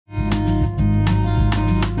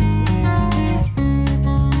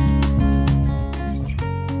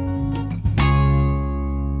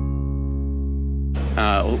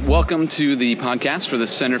Welcome to the podcast for the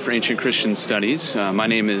Center for Ancient Christian Studies. My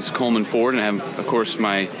name is Coleman Ford, and I have, of course,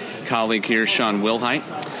 my colleague here, Sean Wilhite.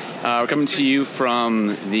 We're coming to you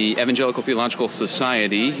from the Evangelical Theological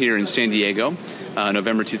Society here in San Diego,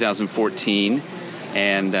 November 2014.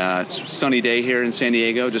 And it's a sunny day here in San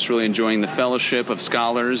Diego, just really enjoying the fellowship of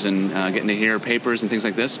scholars and getting to hear papers and things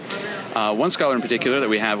like this. One scholar in particular that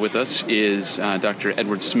we have with us is Dr.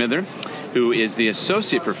 Edward Smither, who is the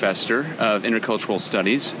Associate Professor of Intercultural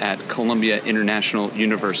Studies at Columbia International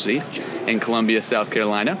University in Columbia, South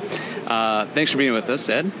Carolina. Thanks for being with us,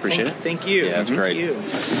 Ed. Appreciate it. Thank you. Yeah, that's great.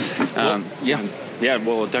 Thank you.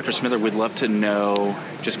 Well, Dr. Smither, we'd love to know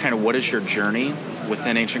just kind of what is your journey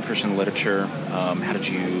within ancient Christian literature? How did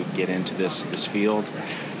you get into this field?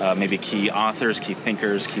 Maybe key authors, key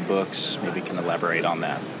thinkers, key books. Maybe you can elaborate on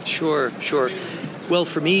that. Sure. Well,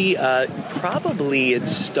 for me, probably it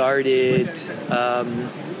started,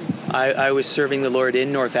 I was serving the Lord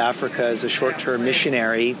in North Africa as a short-term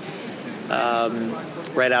missionary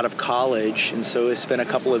right out of college. And so I spent a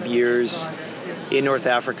couple of years in North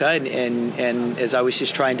Africa, and as I was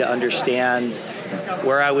just trying to understand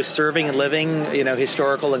where I was serving and living,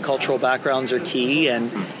 historical and cultural backgrounds are key,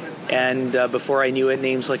 and before I knew it,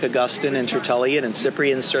 names like Augustine and Tertullian and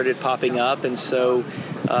Cyprian started popping up, and so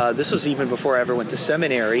this was even before I ever went to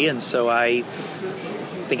seminary, and so I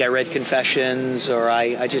think I read Confessions, or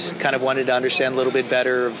I just kind of wanted to understand a little bit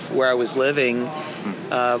better of where I was living.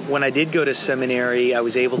 When I did go to seminary, I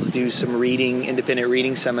was able to do some independent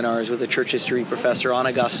reading seminars with a church history professor on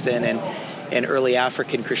Augustine and early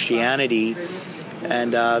African Christianity.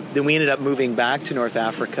 And then we ended up moving back to North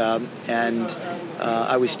Africa, and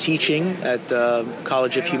I was teaching at the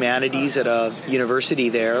College of Humanities at a university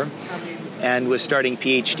there and was starting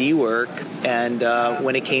PhD work. And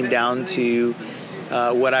when it came down to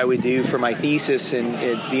what I would do for my thesis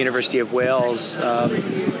at the University of Wales,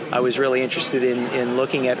 I was really interested in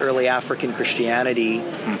looking at early African Christianity,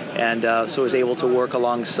 and so was able to work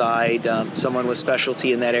alongside someone with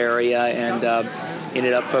specialty in that area, and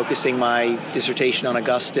ended up focusing my dissertation on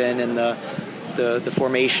Augustine and the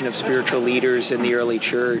formation of spiritual leaders in the early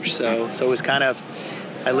church. So it was kind of,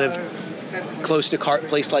 I lived close to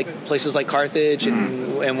places like Carthage,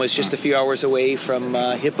 and was just a few hours away from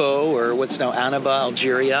Hippo, or what's now Annaba,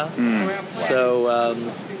 Algeria.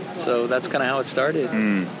 So that's kind of how it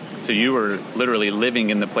started. So you were literally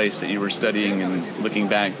living in the place that you were studying and looking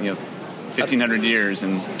back, 1,500 years,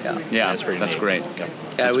 and that's great.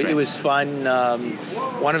 Yeah, it was fun.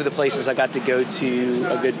 One of the places I got to go to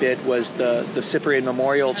a good bit was the Cyprian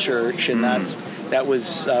Memorial Church, and that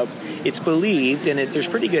was it's believed, and there's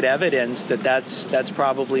pretty good evidence that's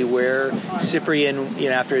probably where Cyprian,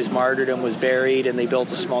 after his martyrdom, was buried, and they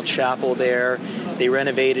built a small chapel there. They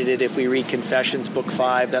renovated it. If we read Confessions, Book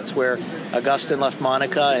 5, that's where Augustine left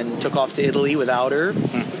Monica and took off to Italy without her.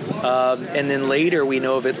 And then later we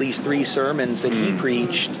know of at least 3 sermons that he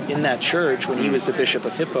preached in that church when he was the Bishop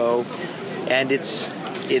of Hippo. And it's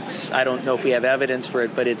I don't know if we have evidence for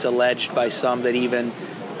it, but it's alleged by some that even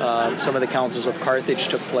some of the councils of Carthage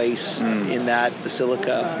took place in that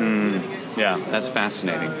basilica. Yeah, that's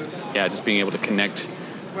fascinating. Yeah, just being able to connect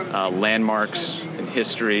landmarks and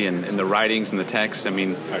history and the writings and the texts. I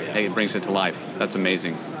mean, it brings it to life. That's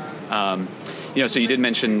amazing. So you did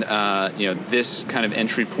mention, this kind of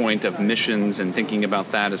entry point of missions and thinking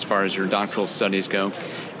about that as far as your doctoral studies go.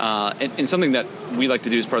 And something that we like to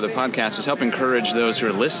do as part of the podcast is help encourage those who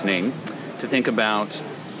are listening to think about,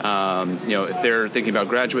 if they're thinking about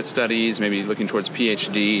graduate studies, maybe looking towards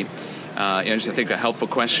PhD. Just I think a helpful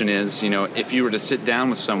question is, if you were to sit down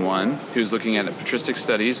with someone who's looking at patristic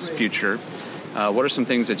studies future, what are some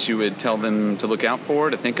things that you would tell them to look out for,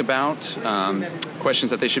 to think about,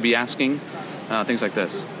 questions that they should be asking, things like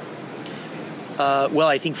this? Well,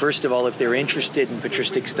 I think first of all, if they're interested in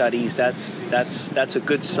patristic studies, that's a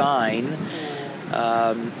good sign.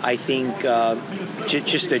 I think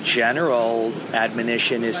just a general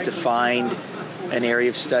admonition is to find an area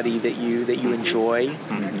of study that you enjoy.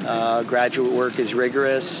 Graduate work is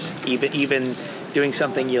rigorous. Even doing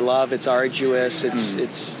something you love, it's arduous.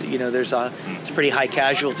 It's there's a pretty high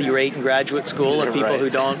casualty rate in graduate school of people who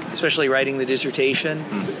don't, especially writing the dissertation.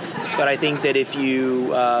 But I think that if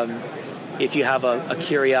you have a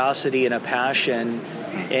curiosity and a passion,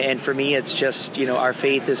 and for me it's just our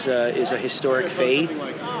faith is a historic faith,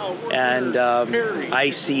 and I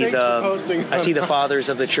see the fathers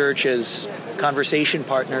of the church as conversation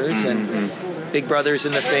partners and big brothers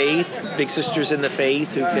in the faith, big sisters in the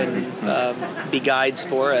faith who can be guides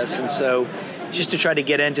for us, and so just to try to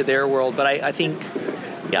get into their world. But I think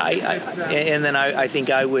Yeah, and then I think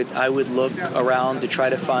I would look around to try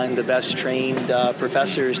to find the best trained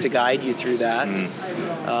professors to guide you through that,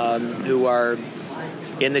 who are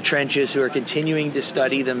in the trenches, who are continuing to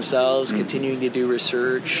study themselves, continuing to do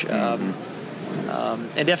research. And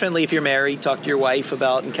definitely, if you're married, talk to your wife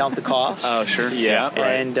about and count the cost. Oh, sure. Yeah. Right.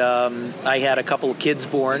 And I had a couple of kids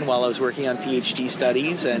born while I was working on PhD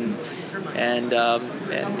studies, and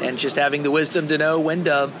just having the wisdom to know when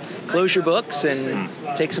to close your books and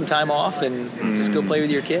take some time off and just go play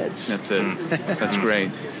with your kids. That's it. That's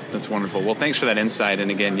great. That's wonderful. Well, thanks for that insight.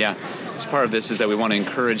 And again, as part of this is that we want to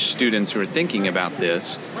encourage students who are thinking about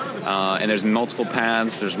this. And there's multiple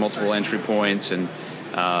paths, there's multiple entry points, and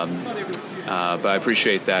but I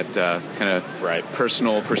appreciate that kind of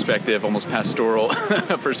personal perspective, almost pastoral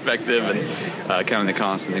perspective, and counting the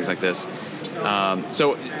costs and things like this.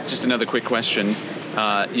 So, just another quick question.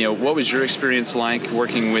 What was your experience like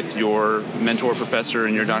working with your mentor professor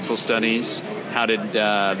in your doctoral studies? How did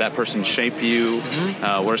that person shape you?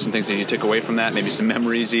 What are some things that you took away from that? Maybe some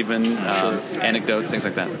memories even, anecdotes, things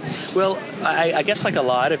like that? Well, I guess like a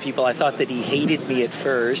lot of people, I thought that he hated me at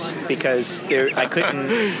first because I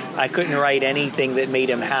couldn't write anything that made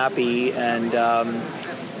him happy, and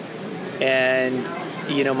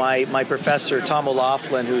my professor, Tom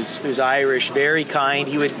O'Loughlin, who's Irish, very kind.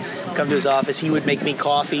 He would come to his office. He would make me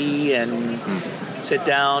coffee and sit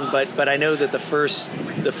down. But I know that the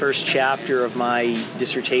first chapter of my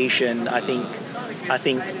dissertation, I think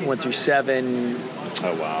went through 7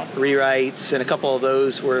 rewrites, and a couple of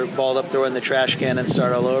those were balled up, throw in the trash can, and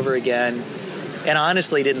start all over again. And I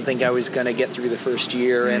honestly didn't think I was going to get through the first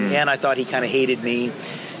year, and I thought he kind of hated me.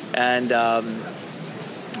 And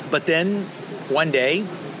but then one day,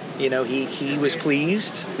 he was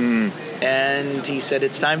pleased, and he said,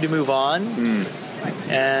 "It's time to move on."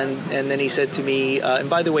 And then he said to me, and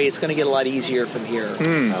by the way, it's going to get a lot easier from here.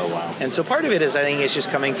 Oh, wow. And so part of it is, I think, it's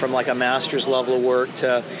just coming from like a master's level of work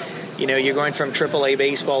to, you're going from AAA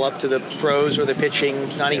baseball up to the pros where they're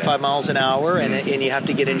pitching 95 miles an hour, and you have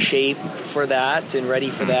to get in shape for that and ready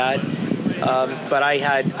for that. But I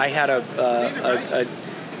had a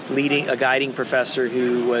guiding professor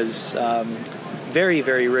who was very,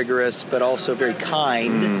 very rigorous, but also very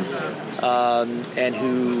kind, and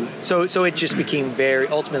who so it just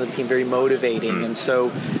ultimately became very motivating. And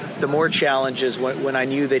so the more challenges, when I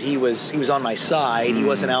knew that he was on my side, he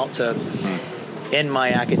wasn't out to end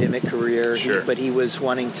my academic career, but he was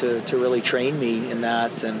wanting to really train me in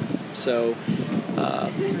that, and so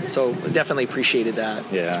definitely appreciated that.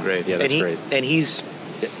 Yeah, that's great. Yeah, that's great. And he's,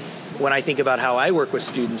 when I think about how I work with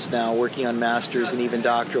students now, working on masters and even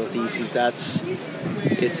doctoral theses,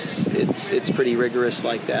 it's pretty rigorous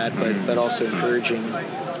like that, but also encouraging.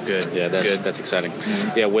 Good. Yeah, that's exciting.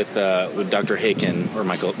 Yeah, with Dr. Haykin, or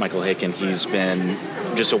Michael Haykin, he's been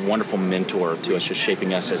just a wonderful mentor to us, just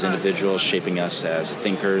shaping us as individuals, shaping us as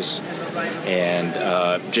thinkers, and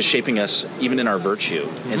just shaping us even in our virtue.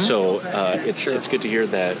 And so it's good to hear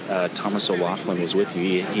that Thomas O'Loughlin was with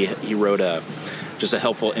you. He wrote just a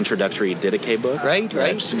helpful introductory Didache book, right?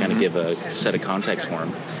 Just to kind of give a set of context for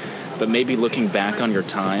him. But maybe looking back on your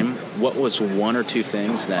time, what was one or two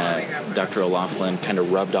things that Dr. O'Loughlin kind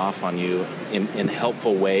of rubbed off on you in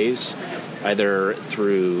helpful ways, either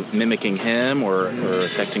through mimicking him or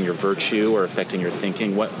affecting your virtue or affecting your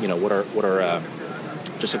thinking? What are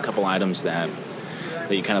just a couple items that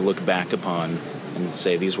you kind of look back upon and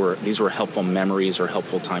say these were helpful memories or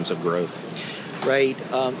helpful times of growth? Right.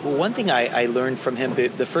 Well, one thing I learned from him,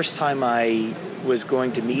 the first time I was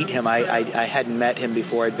going to meet him, I hadn't met him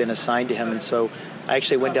before. I'd been assigned to him, and so I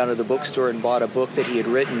actually went down to the bookstore and bought a book that he had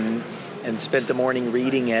written and spent the morning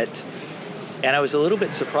reading it. And I was a little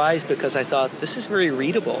bit surprised because I thought, this is very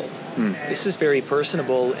readable. This is very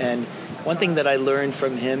personable. And one thing that I learned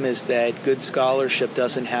from him is that good scholarship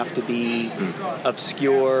doesn't have to be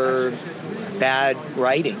obscure, bad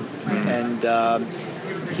writing. And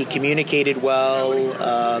he communicated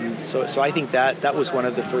well. So I think that was one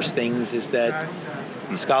of the first things, is that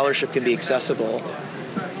scholarship can be accessible.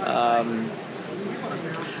 I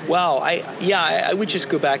would just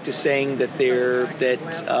go back to saying that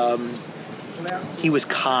he was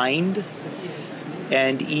kind,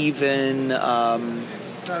 and even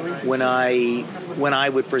when I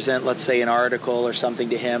would present, let's say, an article or something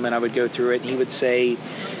to him, and I would go through it, and he would say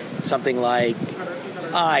something like,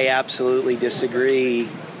 "I absolutely disagree,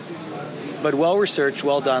 but well researched,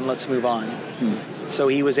 well done, let's move on." So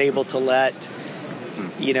he was able to let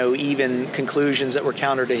even conclusions that were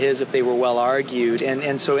counter to his, if they were well argued, and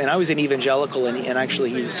I was an evangelical, and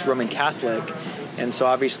actually he was Roman Catholic, and so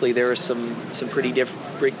obviously there are some pretty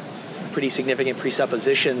pretty significant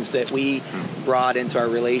presuppositions that we brought into our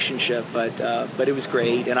relationship. But it was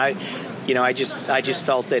great, and I just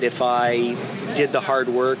felt that if I did the hard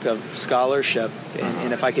work of scholarship,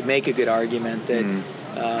 and if I could make a good argument, that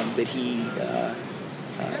that he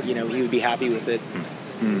would be happy with it.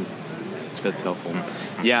 That's helpful.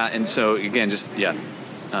 Yeah, and so again,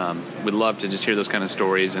 we'd love to just hear those kind of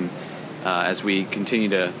stories, and as we continue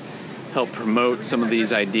to help promote some of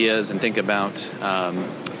these ideas and think about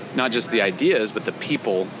not just the ideas, but the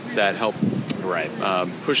people that help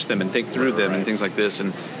push them and think through them and things like this.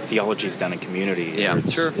 And theology is done in community. Yeah,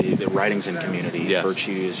 sure. The writing's in community. Yes.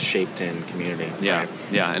 Virtue is shaped in community. Yeah, right?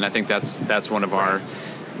 yeah, and I think that's one of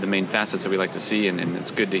the main facets that we like to see, and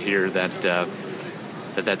it's good to hear that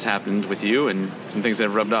that's happened with you and some things that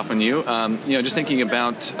have rubbed off on you. Just thinking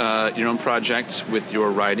about your own project with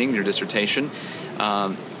your writing, your dissertation,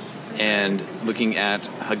 and looking at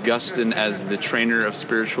Augustine as the trainer of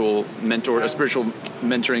spiritual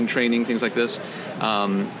mentoring training, things like this.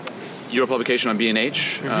 Your publication on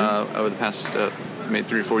B&H over the past maybe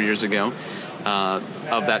 3 or 4 years ago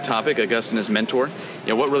of that topic, Augustine as mentor.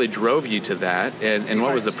 What really drove you to that, and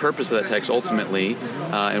what was the purpose of that text ultimately,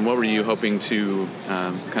 and what were you hoping to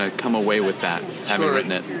kind of come away with that, having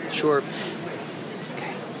written it? Sure.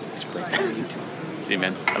 Okay, that's great. See you,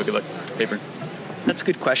 man. Have a good look. Paper. That's a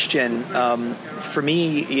good question. For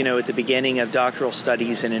me, at the beginning of doctoral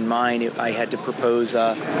studies and in mine, I had to propose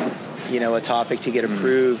a topic to get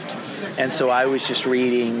approved, and so I was just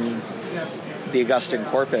reading the Augustine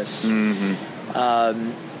corpus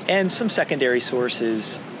and some secondary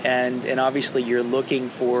sources, and obviously you're looking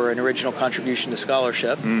for an original contribution to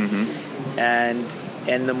scholarship, and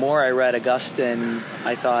the more I read Augustine,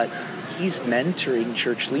 I thought he's mentoring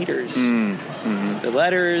church leaders. The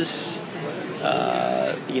letters.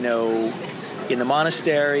 In the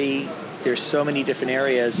monastery, there's so many different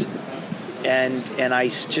areas, and I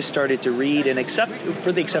just started to read, and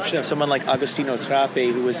for the exception of someone like Agostino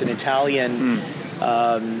Trape, who was an Italian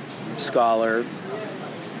scholar,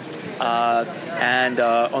 and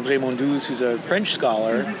André Mondouze, who's a French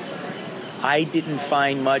scholar, I didn't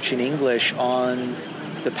find much in English on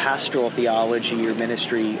the pastoral theology or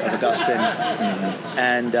ministry of Augustine,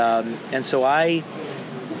 and so I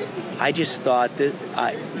just thought that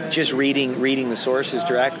just reading the sources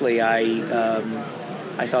directly,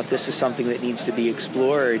 I thought this is something that needs to be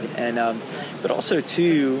explored, and but also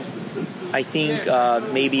too, I think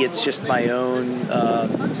maybe it's just my own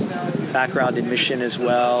background in mission as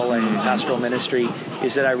well and pastoral ministry,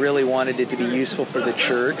 is that I really wanted it to be useful for the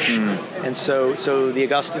church, and so the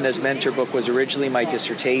Augustine as Mentor book was originally my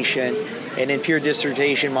dissertation, and in pure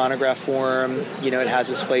dissertation monograph form, it has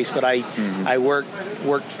its place, but I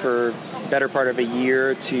worked for better part of a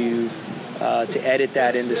year to edit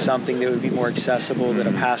that into something that would be more accessible, that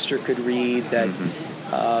a pastor could read, that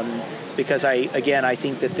because I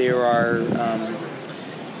think that there are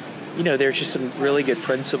there's just some really good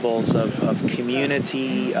principles of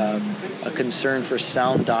community, of a concern for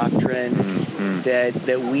sound doctrine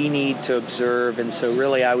that we need to observe, and so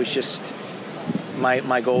really I was just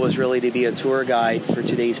my goal was really to be a tour guide for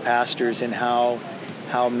today's pastors and how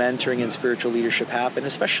mentoring and spiritual leadership happen,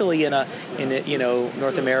 especially in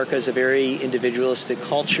North America is a very individualistic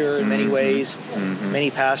culture in many ways.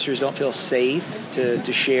 Many pastors don't feel safe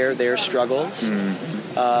to share their struggles.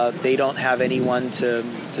 They don't have anyone to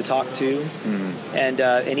talk to,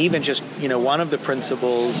 and even just one of the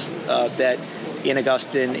principles that in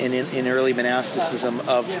Augustine and in early monasticism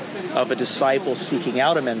of a disciple seeking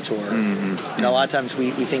out a mentor. A lot of times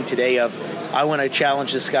we think today of, I want to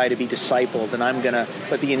challenge this guy to be discipled, and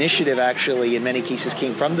but the initiative actually in many cases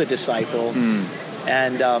came from the disciple.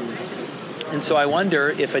 And so I wonder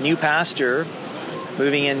if a new pastor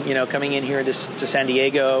moving in, coming in here to San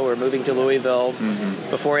Diego or moving to Louisville,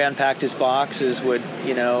 before he unpacked his boxes would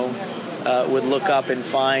look up and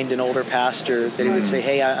find an older pastor that he would say,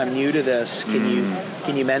 "Hey, I'm new to this.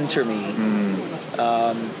 Can you mentor me?"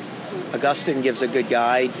 Augustine gives a good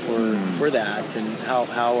guide for that, and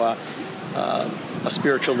how a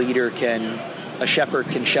spiritual leader a shepherd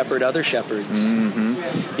can shepherd other shepherds.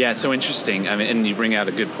 Yeah, it's so interesting. I mean, and you bring out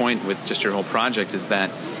a good point with just your whole project, is that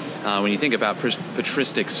when you think about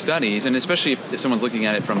patristic studies, and especially if someone's looking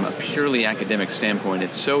at it from a purely academic standpoint,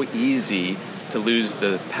 it's so easy to lose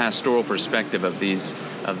the pastoral perspective of these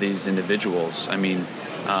individuals. I mean,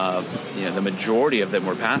 the majority of them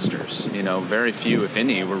were pastors. Very few, if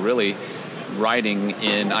any, were really writing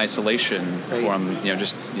in isolation from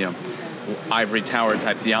ivory tower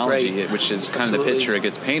type theology, which is kind of the picture it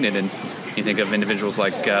gets painted. And You think of individuals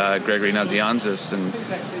like Gregory Nazianzus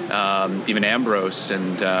and even Ambrose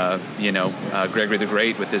and Gregory the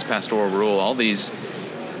Great with his pastoral rule. All these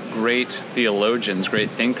great theologians,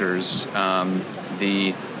 great thinkers.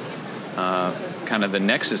 The kind of the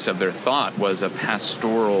nexus of their thought was a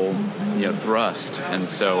pastoral, thrust, and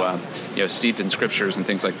so steeped in scriptures and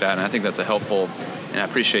things like that. And I think that's a helpful. And I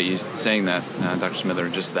appreciate you saying that, Dr. Smither.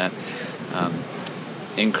 Just that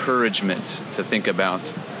encouragement to think about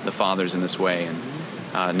the fathers in this way, and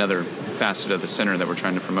another facet of the center that we're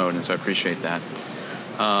trying to promote. And so I appreciate that.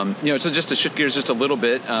 So just to shift gears just a little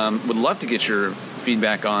bit, would love to get your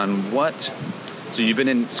feedback on what. So you've been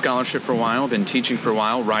in scholarship for a while, been teaching for a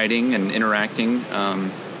while, writing and interacting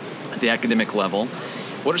at the academic level.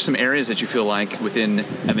 What are some areas that you feel like within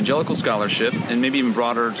evangelical scholarship, and maybe even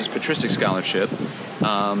broader just patristic scholarship,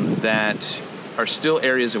 that are still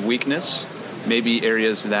areas of weakness, maybe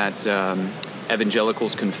areas that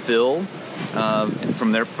evangelicals can fill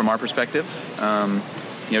from our perspective? What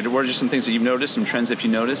are just some things that you've noticed, some trends that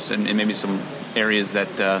you noticed, and maybe some areas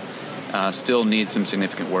that still need some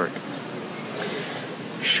significant work?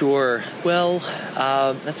 Sure. Well,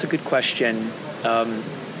 that's a good question.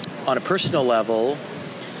 On a personal level,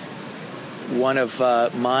 one of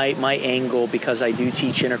my angle, because I do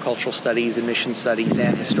teach intercultural studies and mission studies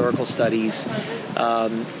and historical studies,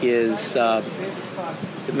 is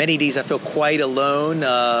many days I feel quite alone.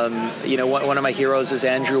 One of my heroes is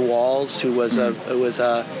Andrew Walls, who was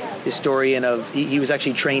a historian of. He was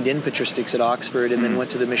actually trained in patristics at Oxford, and then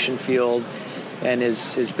went to the mission field, and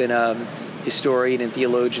has been a historian and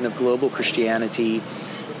theologian of global Christianity.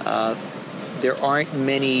 There aren't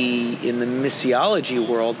many in the missiology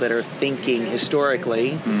world that are thinking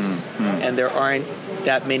historically, and there aren't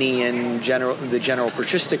that many in the general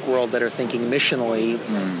patristic world that are thinking missionally.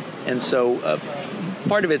 And so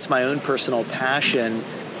part of it's my own personal passion,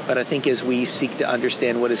 but I think as we seek to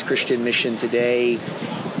understand what is Christian mission today,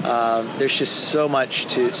 there's just so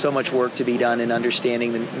much work to be done in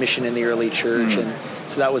understanding the mission in the early church. And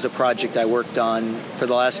so that was a project I worked on for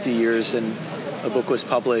the last few years, and a book was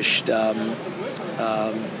published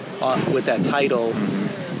with that title.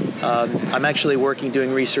 I'm actually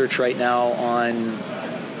doing research right now on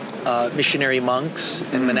missionary monks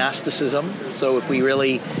and monasticism. So if we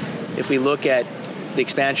look at the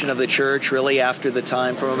expansion of the church really after the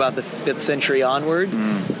time from about the 5th century onward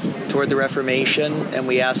toward the Reformation, and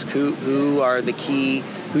we ask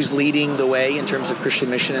who's leading the way in terms of Christian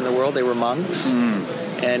mission in the world, they were monks.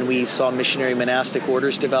 And we saw missionary monastic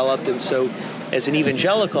orders developed. And so as an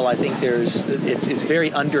evangelical, I think it's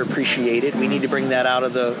very underappreciated. We need to bring that out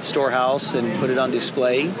of the storehouse and put it on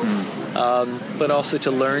display, but also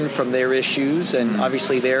to learn from their issues. And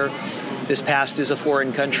obviously this past is a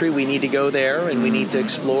foreign country. We need to go there, and we need to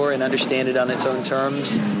explore and understand it on its own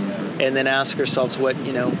terms, and then ask ourselves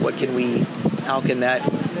how can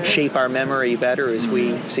that shape our memory better as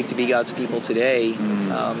we seek to be God's people today.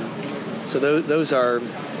 So those are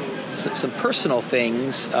some personal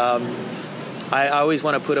things. I always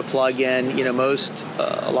want to put a plug in.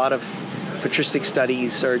 A lot of patristic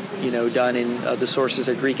studies are done in the sources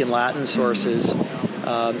are Greek and Latin sources.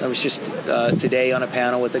 I was just today on a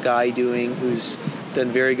panel with a guy who's done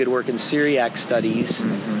very good work in Syriac studies,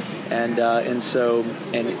 and so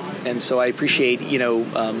I appreciate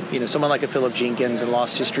someone like a Philip Jenkins and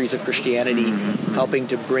Lost Histories of Christianity helping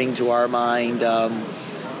to bring to our mind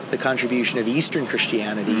the contribution of Eastern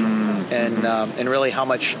Christianity, and really how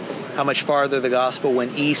much farther the gospel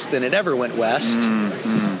went east than it ever went west.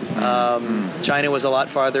 China was a lot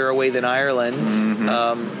farther away than Ireland,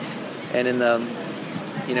 and in the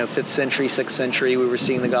 5th century, 6th century, we were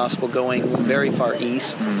seeing the gospel going very far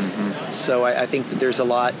east. So I think that there's a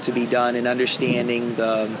lot to be done in understanding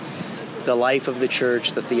the life of the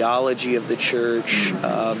church, the theology of the church,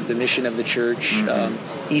 the mission of the church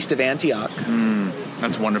east of Antioch.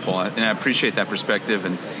 That's wonderful, and I appreciate that perspective.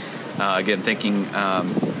 And again, thinking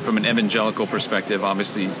from an evangelical perspective,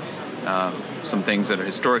 obviously some things that have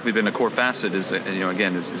historically been a core facet is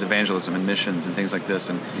evangelism and missions and things like this,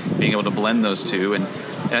 and being able to blend those two. And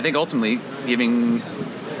I think ultimately giving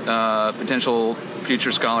potential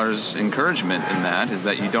future scholars encouragement in that is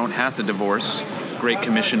that you don't have to divorce Great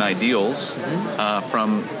Commission ideals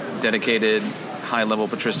from dedicated high-level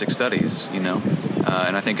patristic studies,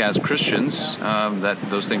 and I think as Christians that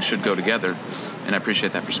those things should go together, and I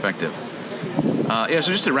appreciate that perspective. So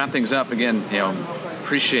just to wrap things up, again,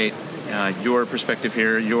 appreciate your perspective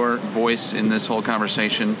here, your voice in this whole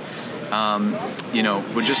conversation.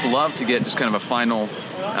 Would just love to get just kind of a final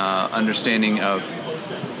understanding of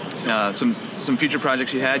some future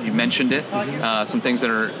projects you had. You mentioned it, some things that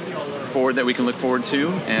are forward that we can look forward to,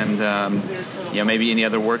 and maybe any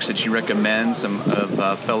other works that you recommend, some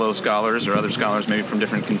of fellow scholars or other scholars, maybe from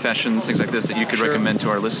different confessions, things like this, that you could recommend to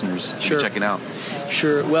our listeners to check it out.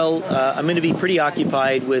 Sure. Well, I'm going to be pretty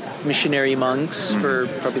occupied with missionary monks for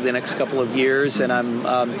probably the next couple of years, and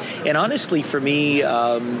and honestly, for me,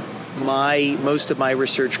 most of my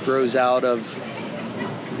research grows out of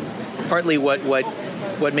partly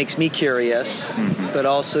what makes me curious, but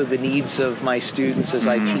also the needs of my students as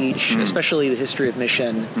I teach, especially the history of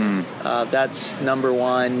mission. That's number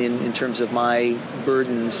one in terms of my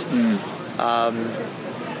burdens.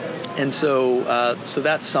 And so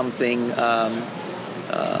that's something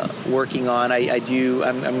working on.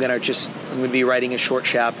 I'm going to be writing a short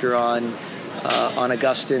chapter on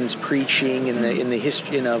Augustine's preaching in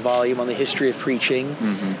a volume on the history of preaching,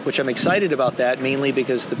 which I'm excited about that, mainly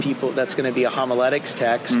because that's going to be a homiletics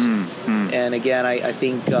text. And again, I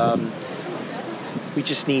think we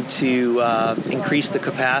just need to increase the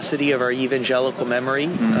capacity of our evangelical memory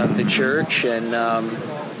of the church, and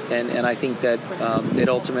I think that it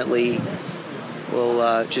ultimately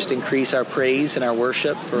will just increase our praise and our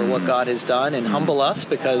worship for what God has done, and humble us,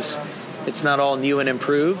 because it's not all new and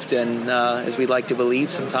improved, and as we'd like to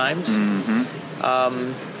believe sometimes. And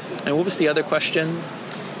what was the other question?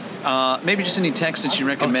 Maybe just any text that you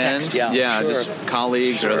recommend. Text, sure. Just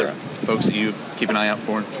colleagues or other folks that you keep an eye out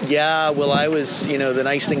for. Yeah, well, I was, the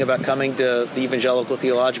nice thing about coming to the Evangelical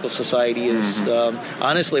Theological Society is,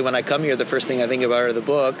 honestly, when I come here, the first thing I think about are the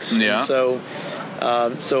books. Yeah.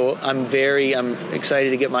 And so I'm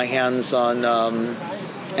excited to get my hands on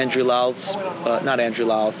Andrew Louth's, not Andrew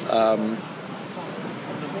Louth.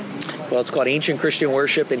 It's called Ancient Christian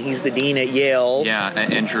Worship, and he's the dean at Yale. Yeah,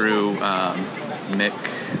 Andrew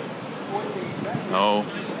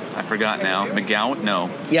I forgot now. McGowan? No.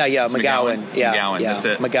 Yeah, McGowan. McGowan. That's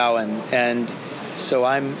it. McGowan, and so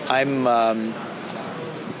I'm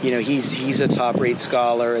he's a top-rate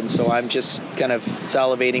scholar, and so I'm just kind of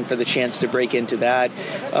salivating for the chance to break into that.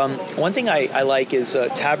 One thing I like is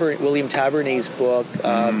William Tabernet's book.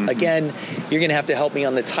 Again, you're going to have to help me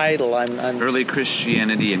on the title. I'm Early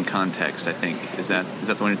Christianity in Context, I think. Is that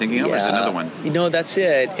the one you're thinking of, or is it another one? That's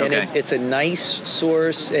it. And okay. It's a nice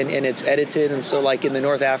source, and it's edited. And so, like in the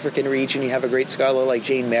North African region, you have a great scholar like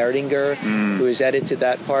Jane Merdinger, who has edited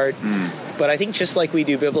that part. But I think just like we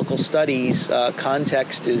do biblical studies,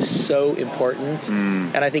 context is so important.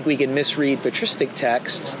 And I think we can misread patristic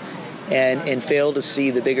texts and fail to see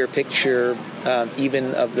the bigger picture,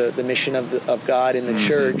 even of the mission of God in the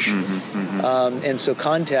church. And so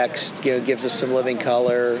context gives us some living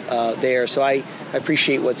color there. So I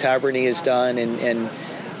appreciate what Tabernet has done and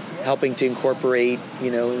helping to incorporate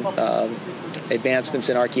advancements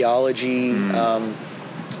in archaeology.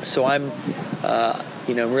 So I'm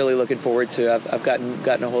I'm really looking forward to. I've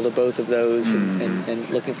gotten a hold of both of those, and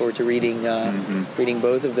looking forward to reading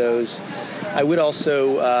both of those. I would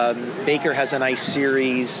also Baker has a nice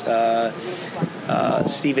series.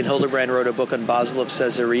 Stephen Hildebrand wrote a book on Basil of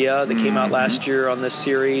Caesarea that came out last year on this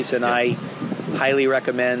series, and I highly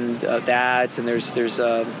recommend that. And there's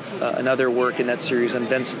another work in that series on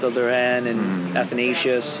Vincent of Lorraine and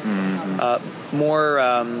Athanasius.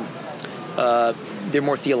 They're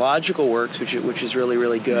more theological works, which is really,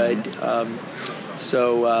 really good. Those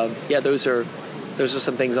are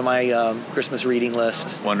some things on my Christmas reading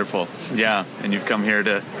list. Wonderful. Yeah, and you've come here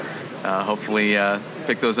to hopefully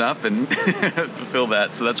pick those up and fulfill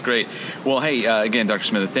that. So that's great. Well, hey, again, Dr.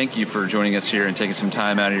 Smith, thank you for joining us here and taking some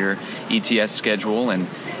time out of your ETS schedule. And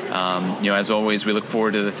as always, we look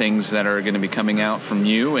forward to the things that are going to be coming out from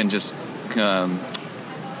you, and just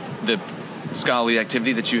the scholarly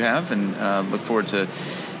activity that you have, and look forward to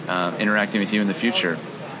interacting with you in the future.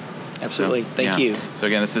 Absolutely. Thank you. So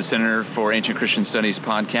again, this is the Center for Ancient Christian Studies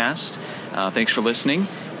podcast. Thanks for listening,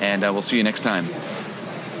 and we'll see you next time.